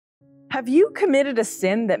Have you committed a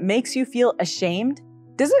sin that makes you feel ashamed?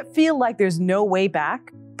 Does it feel like there's no way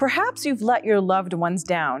back? Perhaps you've let your loved ones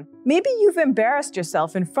down. Maybe you've embarrassed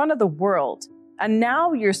yourself in front of the world, and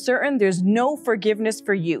now you're certain there's no forgiveness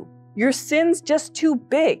for you. Your sin's just too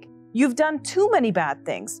big. You've done too many bad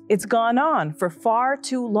things. It's gone on for far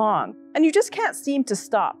too long, and you just can't seem to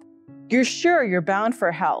stop. You're sure you're bound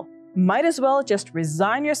for hell. Might as well just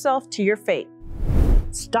resign yourself to your fate.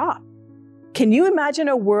 Stop. Can you imagine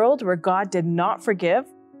a world where God did not forgive?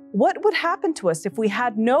 What would happen to us if we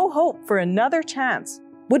had no hope for another chance?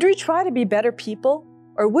 Would we try to be better people,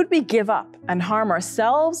 or would we give up and harm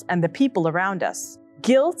ourselves and the people around us?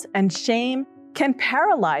 Guilt and shame can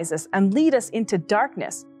paralyze us and lead us into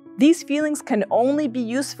darkness. These feelings can only be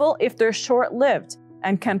useful if they're short-lived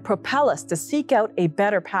and can propel us to seek out a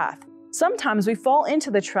better path. Sometimes we fall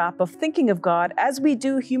into the trap of thinking of God as we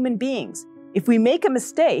do human beings. If we make a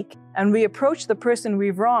mistake and we approach the person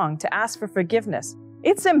we've wronged to ask for forgiveness,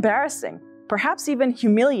 it's embarrassing, perhaps even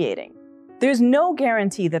humiliating. There's no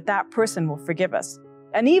guarantee that that person will forgive us.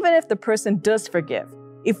 And even if the person does forgive,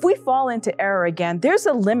 if we fall into error again, there's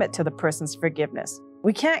a limit to the person's forgiveness.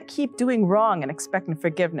 We can't keep doing wrong and expecting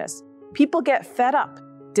forgiveness. People get fed up,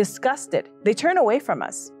 disgusted, they turn away from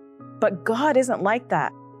us. But God isn't like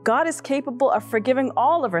that. God is capable of forgiving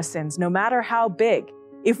all of our sins, no matter how big.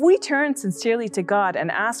 If we turn sincerely to God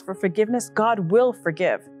and ask for forgiveness, God will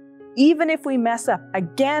forgive. Even if we mess up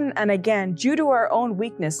again and again due to our own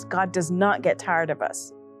weakness, God does not get tired of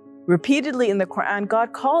us. Repeatedly in the Quran,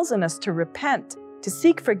 God calls on us to repent, to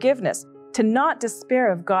seek forgiveness, to not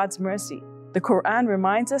despair of God's mercy. The Quran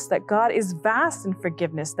reminds us that God is vast in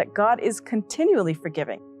forgiveness, that God is continually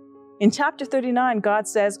forgiving. In chapter 39, God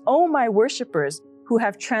says, "O my worshippers who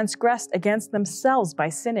have transgressed against themselves by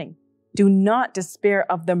sinning, do not despair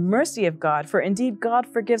of the mercy of God, for indeed God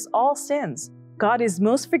forgives all sins. God is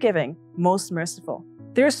most forgiving, most merciful."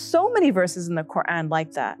 There are so many verses in the Quran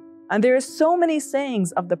like that, and there are so many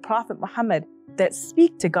sayings of the Prophet Muhammad that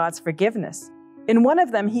speak to God's forgiveness. In one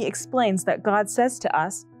of them, he explains that God says to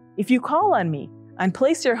us, "If you call on me and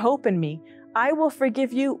place your hope in me, I will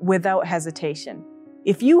forgive you without hesitation.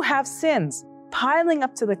 If you have sins piling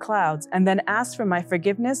up to the clouds and then ask for my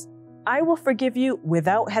forgiveness, I will forgive you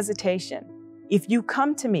without hesitation. If you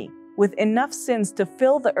come to me with enough sins to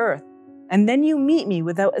fill the earth, and then you meet me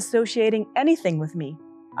without associating anything with me,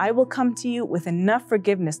 I will come to you with enough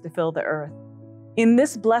forgiveness to fill the earth." In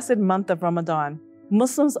this blessed month of Ramadan,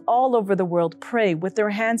 Muslims all over the world pray with their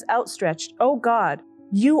hands outstretched, "O God,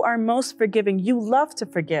 you are most forgiving. You love to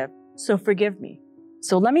forgive, so forgive me."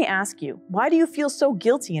 So let me ask you, why do you feel so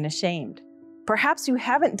guilty and ashamed? Perhaps you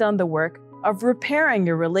haven't done the work of repairing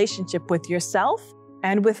your relationship with yourself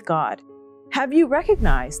and with God. Have you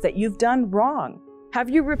recognized that you've done wrong? Have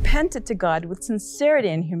you repented to God with sincerity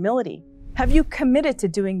and humility? Have you committed to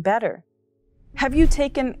doing better? Have you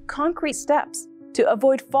taken concrete steps to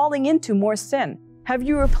avoid falling into more sin? Have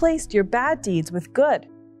you replaced your bad deeds with good?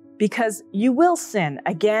 Because you will sin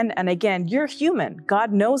again and again. You're human.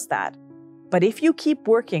 God knows that. But if you keep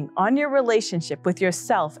working on your relationship with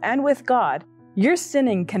yourself and with God, your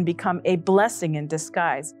sinning can become a blessing in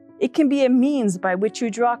disguise. It can be a means by which you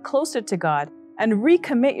draw closer to God and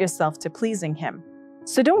recommit yourself to pleasing Him.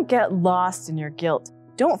 So don't get lost in your guilt.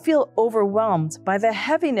 Don't feel overwhelmed by the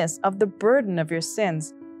heaviness of the burden of your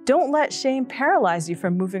sins. Don't let shame paralyze you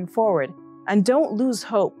from moving forward. And don't lose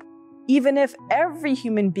hope. Even if every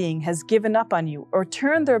human being has given up on you or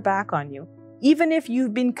turned their back on you, even if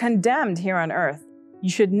you've been condemned here on earth, you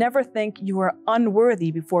should never think you are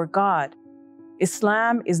unworthy before God.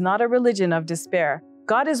 Islam is not a religion of despair.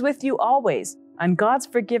 God is with you always, and God's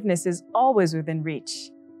forgiveness is always within reach.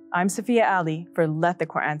 I'm Safiyyah Ally for Let the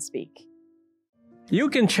Quran Speak. You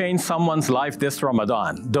can change someone's life this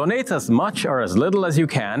Ramadan. Donate as much or as little as you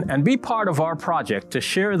can and be part of our project to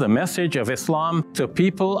share the message of Islam to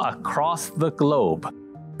people across the globe.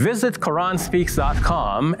 Visit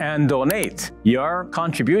QuranSpeaks.com and donate. Your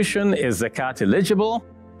contribution is zakat eligible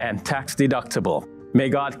and tax deductible. May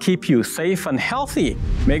God keep you safe and healthy.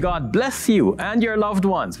 May God bless you and your loved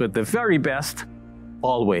ones with the very best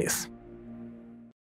always.